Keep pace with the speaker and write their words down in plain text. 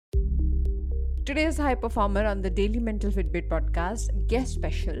Today's high performer on the Daily Mental Fitbit podcast, guest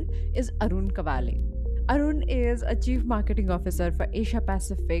special, is Arun Cavale. Arun is a Chief Marketing Officer for Asia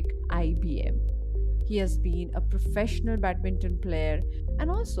Pacific IBM. He has been a professional badminton player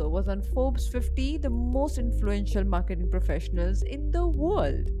and also was on Forbes 50, the most influential marketing professionals in the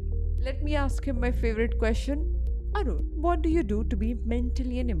world. Let me ask him my favorite question. Arun, what do you do to be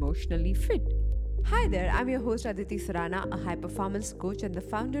mentally and emotionally fit? Hi there, I'm your host Aditi Sarana, a high performance coach and the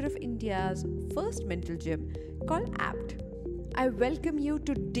founder of India's first mental gym called APT. I welcome you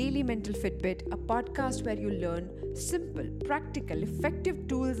to Daily Mental Fitbit, a podcast where you learn simple, practical, effective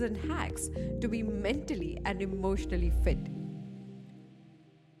tools and hacks to be mentally and emotionally fit.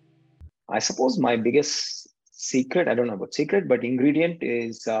 I suppose my biggest secret, I don't know about secret, but ingredient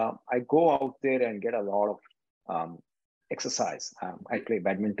is I go out there and get a lot of exercise. I play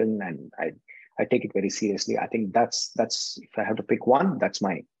badminton and I take it very seriously. I think that's if I have to pick one, that's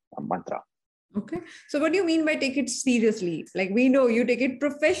my mantra. Okay. So what do you mean by take it seriously? Like we know you take it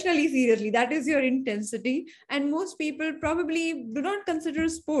professionally seriously. That is your intensity. And most people probably do not consider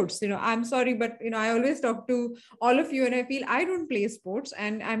sports. I'm sorry, but I always talk to all of you and I feel I don't play sports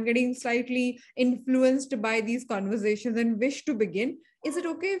and I'm getting slightly influenced by these conversations and wish to begin. Is it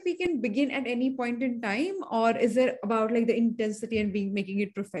okay if we can begin at any point in time, or is it about like the intensity and making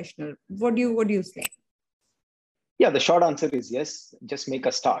it professional? What do you say? Yeah, the short answer is yes. Just make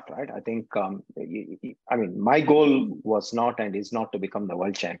a start, right? I think, my goal was not and is not to become the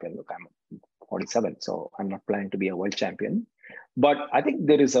world champion. Look, I'm 47, so I'm not planning to be a world champion. But I think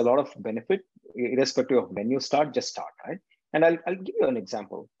there is a lot of benefit, irrespective of when you start, just start, right? And I'll give you an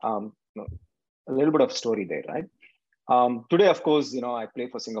example, a little bit of story there, right? Today, of course, I play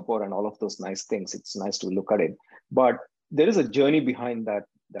for Singapore and all of those nice things. It's nice to look at it, but there is a journey behind that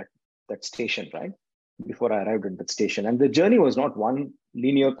station, right? Before I arrived at that station, and the journey was not one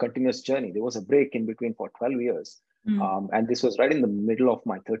linear, continuous journey. There was a break in between for 12 years, and this was right in the middle of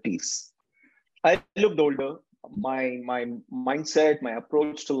my 30s. I looked older. My mindset, my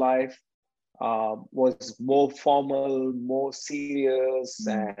approach to life was more formal, more serious,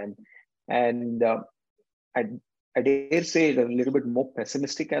 and I dare say a little bit more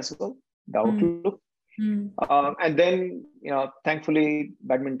pessimistic as well, the outlook. And then, thankfully,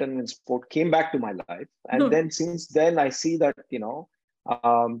 badminton and sport came back to my life. And then since then, I see that, a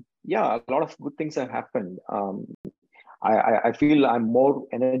lot of good things have happened. I feel I'm more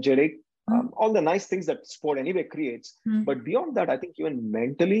energetic, all the nice things that sport anyway creates. But beyond that, I think even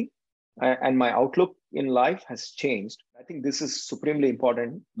mentally and my outlook in life has changed. I think this is supremely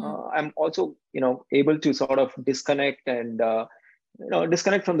important. I'm also, able to sort of disconnect and,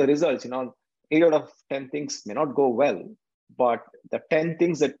 disconnect from the results. 8 out of 10 things may not go well, but the 10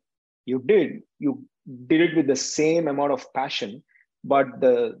 things that you did it with the same amount of passion. But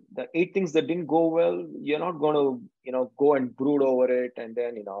the 8 things that didn't go well, you're not going to, go and brood over it and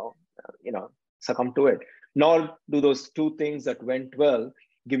then, succumb to it. Nor do those 2 things that went well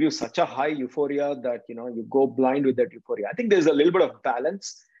give you such a high euphoria that, you go blind with that euphoria. I think there's a little bit of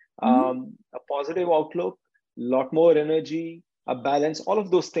balance, a positive outlook, a lot more energy, a balance, all of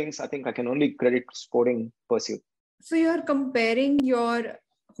those things. I think I can only credit sporting pursuit. So you're comparing your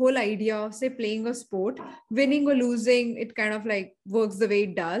whole idea of, say, playing a sport, winning or losing, it kind of like works the way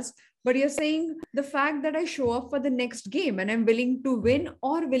it does. But you're saying the fact that I show up for the next game and I'm willing to win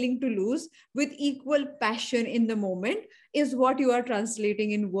or willing to lose with equal passion in the moment is what you are translating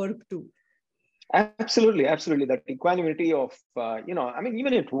in work too. Absolutely. That equanimity of,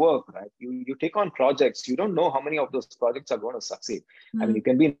 even at work, right? You take on projects, you don't know how many of those projects are going to succeed. I mean, you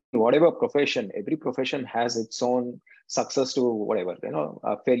can be in whatever profession, every profession has its own success to whatever,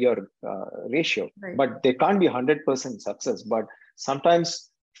 a failure ratio, right. But they can't be 100% success. But sometimes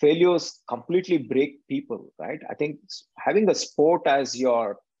failures completely break people, right? I think having the sport as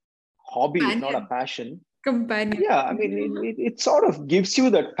your hobby, not a passion, companion. Yeah, I mean, it sort of gives you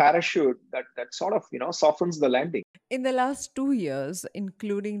that parachute that sort of, softens the landing. In the last 2 years,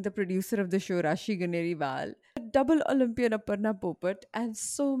 including the producer of the show, Rashi Ganeriwal, double Olympian Aparna Popat, and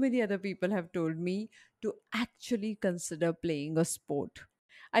so many other people have told me to actually consider playing a sport.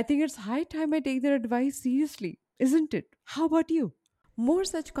 I think it's high time I take their advice seriously, isn't it? How about you? More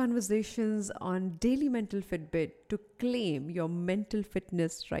such conversations on Daily Mental Fitbit to claim your mental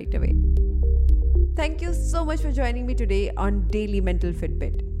fitness right away. Thank you so much for joining me today on Daily Mental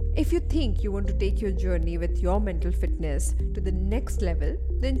Fitbit. If you think you want to take your journey with your mental fitness to the next level,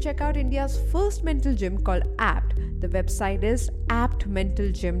 then check out India's first mental gym called APT. The website is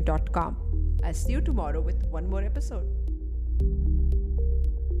aptmentalgym.com. I'll see you tomorrow with one more episode.